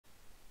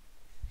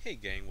Hey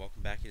gang,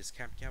 welcome back. It is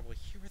Captain Cowboy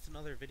here with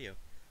another video.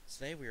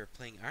 Today we are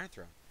playing Iron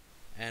Throne.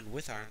 And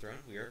with Iron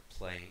Throne we are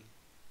playing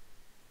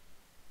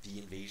the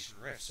Invasion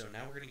Rift. So now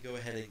we're going to go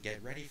ahead and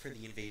get ready for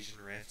the Invasion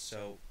Rift.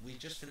 So we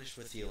just finished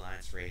with the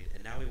Alliance Raid,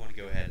 and now we want to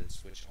go ahead and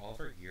switch all of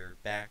our gear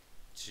back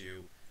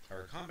to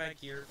our combat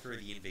gear for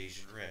the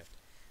Invasion Rift.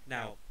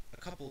 Now, a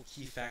couple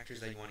key factors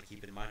that you want to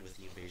keep in mind with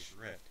the Invasion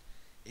Rift.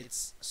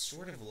 It's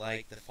sort of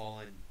like the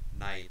Fallen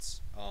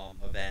Knights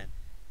event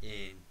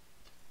in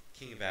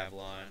King of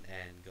Avalon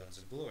and Guns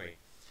of Glory,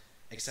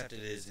 except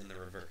it is in the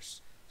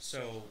reverse.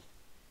 So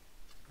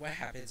what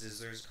happens is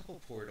there's a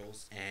couple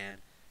portals, and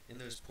in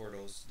those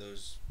portals,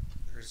 there's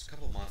a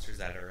couple monsters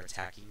that are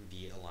attacking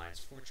the Alliance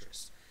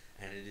Fortress,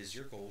 and it is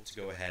your goal to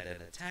go ahead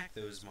and attack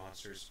those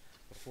monsters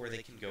before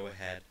they can go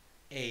ahead.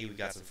 We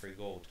got some free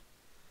gold.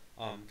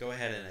 Go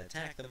ahead and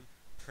attack them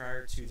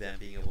prior to them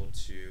being able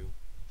to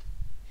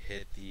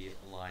hit the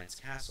Alliance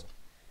castle.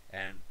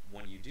 And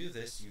when you do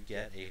this, you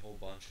get a whole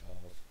bunch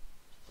of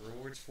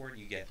rewards for it.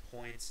 You get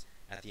points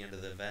at the end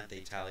of the event. They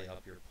tally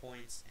up your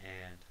points,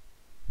 and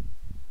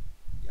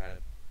you gotta,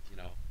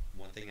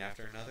 one thing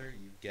after another,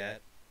 you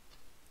get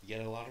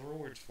a lot of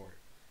rewards for it.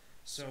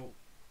 So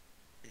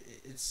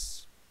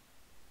it's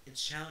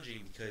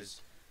challenging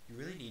because you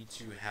really need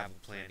to have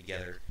a plan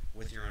together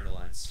with your own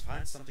alliance.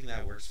 Find something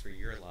that works for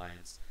your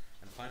alliance,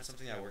 and find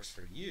something that works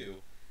for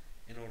you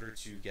in order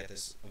to get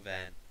this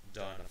event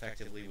done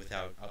effectively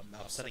without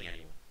upsetting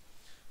anyone.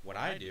 What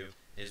I do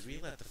is we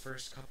let the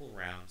first couple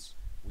rounds,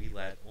 we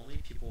let only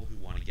people who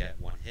want to get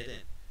one hit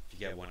in. If you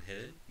get one hit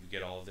in, you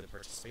get all of the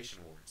participation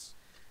awards.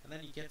 And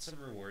then you get some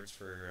rewards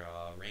for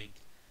rank,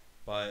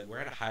 but we're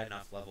at a high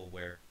enough level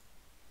where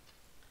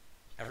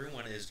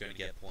everyone is going to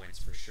get points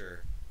for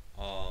sure,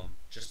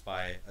 just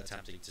by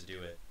attempting to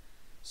do it.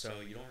 So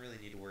you don't really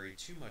need to worry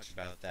too much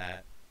about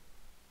that.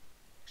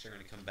 Actually, I'm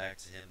going to come back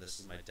to him. This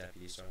is my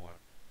deputy, so I want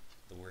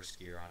the worst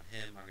gear on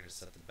him. I'm going to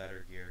set the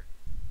better gear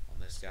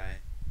on this guy.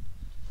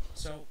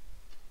 So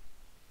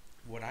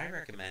what I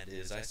recommend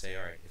is I say,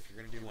 alright, if you're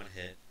going to do one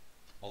hit,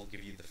 I'll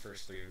give you the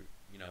first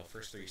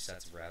three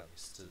sets of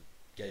rallies to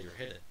get your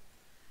hit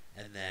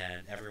in. And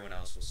then everyone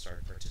else will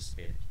start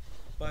participating.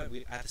 But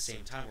at the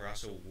same time, we're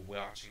also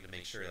watching to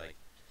make sure,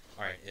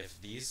 alright,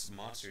 if these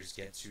monsters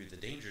get to the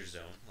danger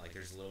zone,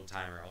 there's a little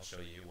timer I'll show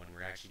you when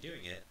we're actually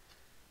doing it,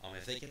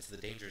 if they get to the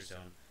danger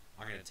zone,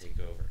 I'm going to take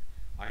over.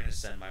 I'm going to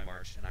send my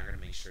march, and I'm going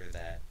to make sure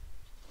that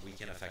we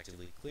can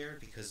effectively clear,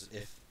 because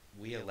if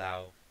we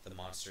allow the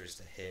monsters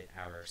to hit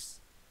our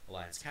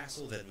Alliance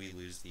Castle, then we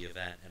lose the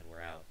event and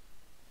we're out.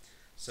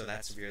 So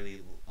that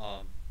severely,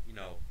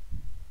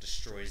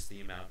 destroys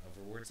the amount of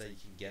rewards that you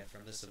can get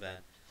from this event,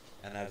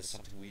 and that is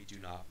something we do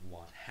not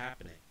want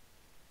happening.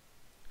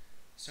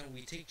 So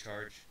we take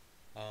charge,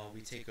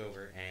 we take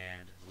over,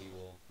 and we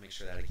will make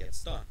sure that it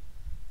gets done.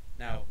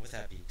 Now, with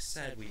that being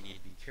said, we need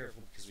to be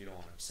careful because we don't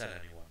want to upset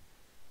anyone.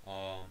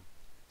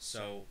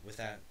 So with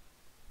that,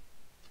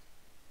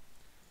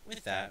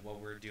 what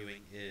we're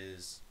doing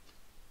is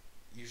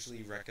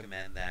usually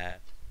recommend that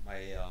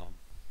my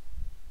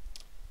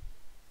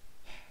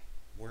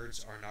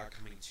words are not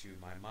coming to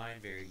my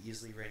mind very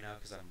easily right now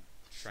because I'm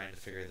trying to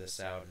figure this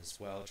out as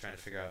well, trying to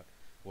figure out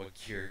what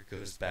gear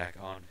goes back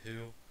on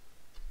who.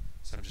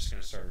 So I'm just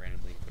going to start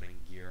randomly putting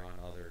gear on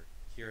other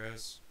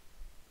heroes.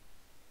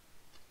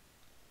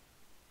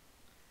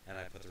 And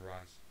I put the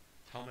wrong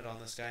helmet on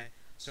this guy.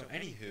 So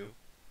anywho,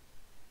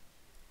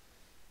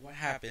 what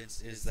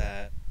happens is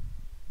that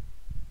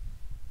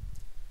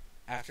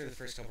after the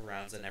first couple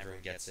rounds, then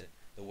everyone gets it.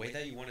 The way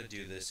that you want to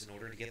do this in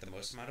order to get the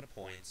most amount of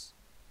points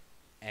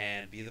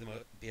and be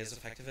as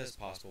effective as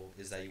possible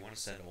is that you want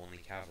to send only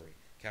cavalry.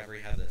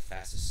 Cavalry have the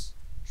fastest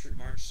troop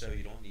march, so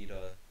you don't need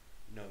to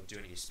do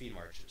any speed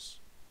marches.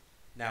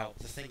 Now,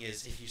 the thing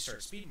is, if you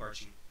start speed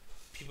marching,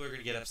 people are going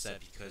to get upset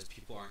because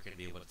people aren't going to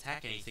be able to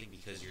attack anything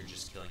because you're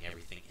just killing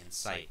everything in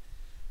sight.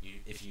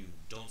 If you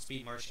don't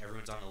speed march,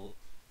 everyone's on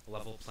a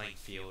level playing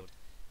field,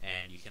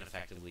 and you can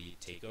effectively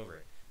take over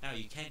it. Now,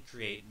 you can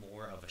create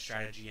more of a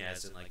strategy,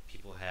 as in,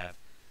 people have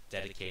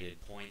dedicated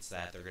points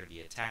that they're going to be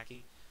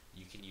attacking.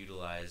 You can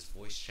utilize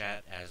voice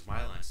chat, as my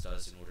alliance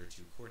does, in order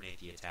to coordinate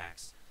the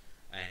attacks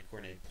and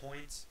coordinate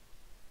points.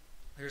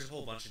 There's a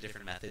whole bunch of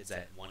different methods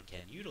that one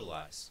can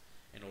utilize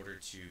in order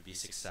to be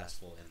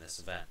successful in this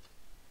event.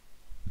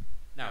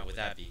 Now, with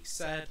that being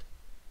said,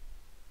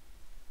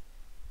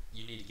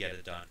 you need to get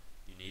it done.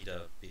 You need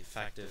to be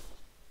effective,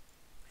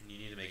 and you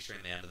need to make sure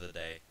in the end of the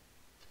day,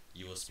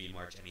 you will speed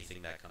march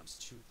anything that comes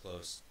too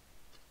close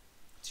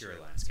to your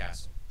Alliance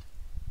Castle.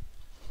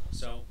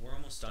 So we're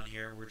almost done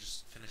here. We're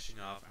just finishing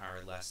off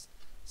our last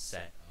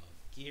set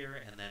of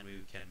gear, and then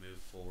we can move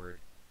forward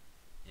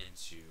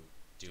into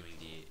doing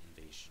the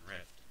Invasion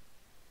Rift.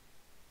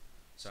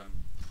 So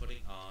I'm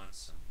putting on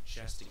some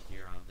majestic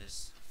gear on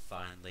this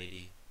fine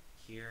lady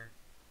here.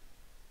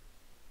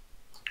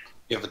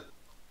 You have a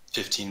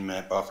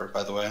 15-minute buffer,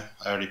 by the way.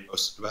 I already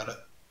posted about it.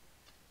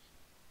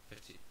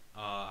 15.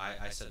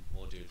 I said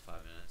we'll do it in 5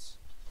 minutes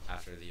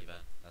after the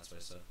event. That's what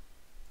I said.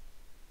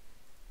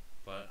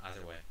 But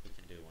either way, we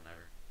can do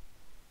whenever.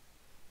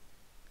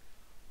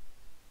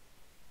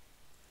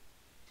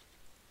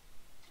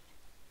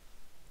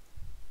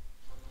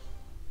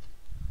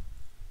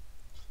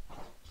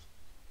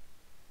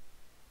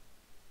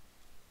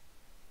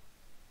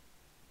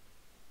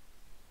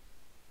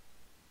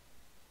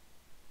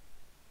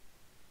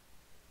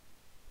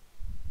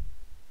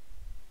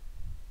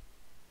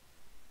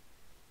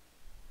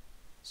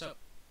 So,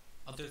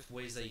 other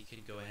ways that you can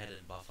go ahead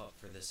and buff up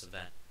for this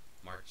event.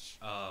 March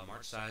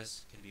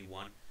size can be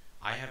one.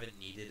 I haven't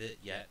needed it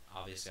yet.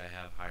 Obviously, I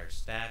have higher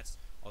stats,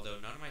 although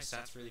none of my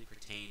stats really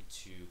pertain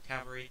to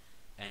cavalry,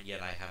 and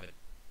yet I haven't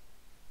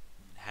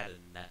had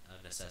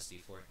a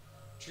necessity for it.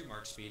 Troop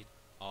march speed.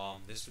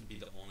 This would be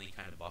the only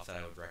kind of buff that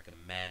I would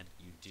recommend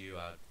you do,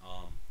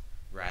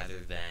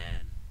 rather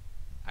than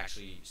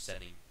actually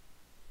setting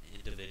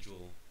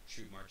individual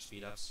troop march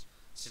speed ups,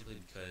 simply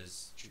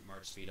because troop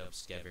march speed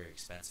ups get very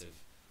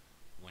expensive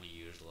when you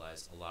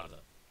utilize a lot of them.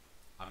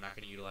 I'm not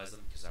going to utilize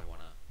them because I want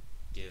to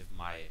give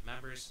my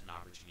members an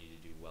opportunity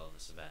to do well in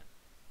this event.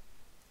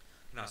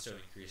 You can also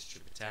increase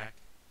troop attack.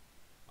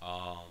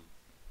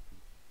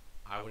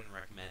 I wouldn't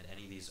recommend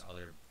any of these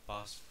other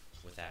buffs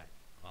with that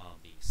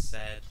being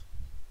said.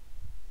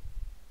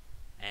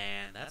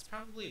 And that's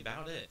probably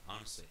about it,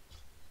 honestly.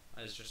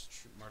 It's just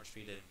troop march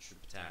speed and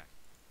troop attack.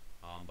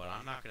 But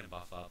I'm not going to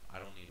buff up. I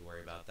don't need to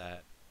worry about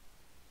that.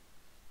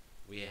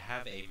 We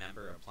have a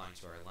member applying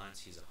to our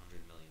alliance. He's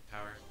 100 million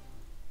power.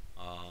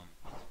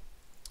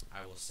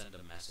 I will send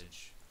a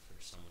message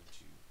for someone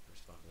to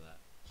respond to that.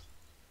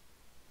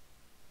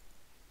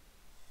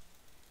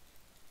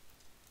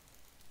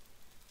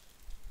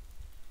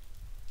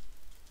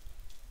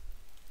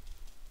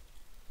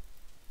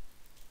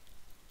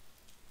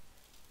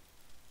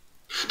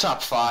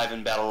 Top 5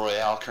 in Battle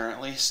Royale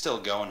currently. Still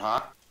going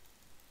hot.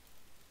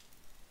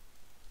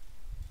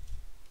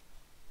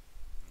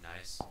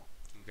 Nice.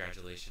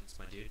 Congratulations,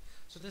 my dude.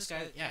 So this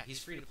guy, yeah,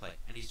 he's free to play,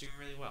 and he's doing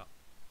really well.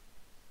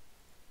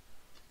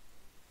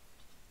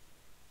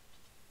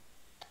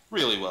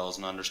 Really well is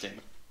an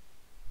understatement.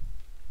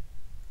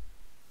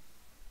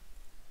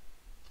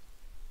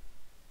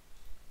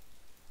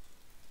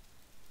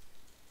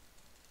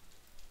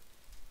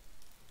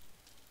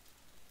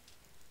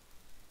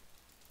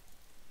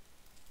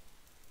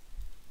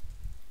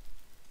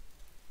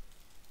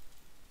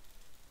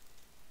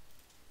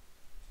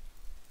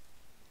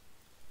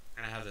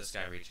 I'm gonna have this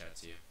guy reach out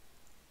to you.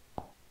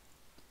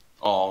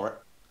 Alright.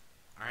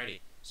 Alrighty.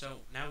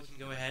 So now we can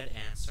go ahead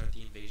and start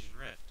the Invasion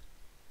Rift.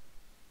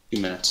 2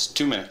 minutes.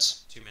 2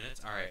 minutes. 2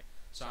 minutes? Alright.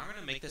 So I'm going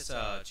to make this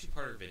a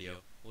two-parter video.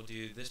 We'll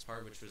do this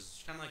part, which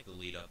was kind of like the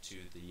lead-up to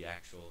the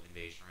actual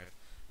Invasion Rift.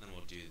 And then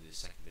we'll do the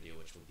second video,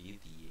 which will be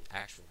the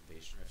actual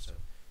Invasion Rift. So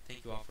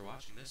thank you all for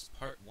watching this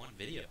Part 1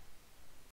 video.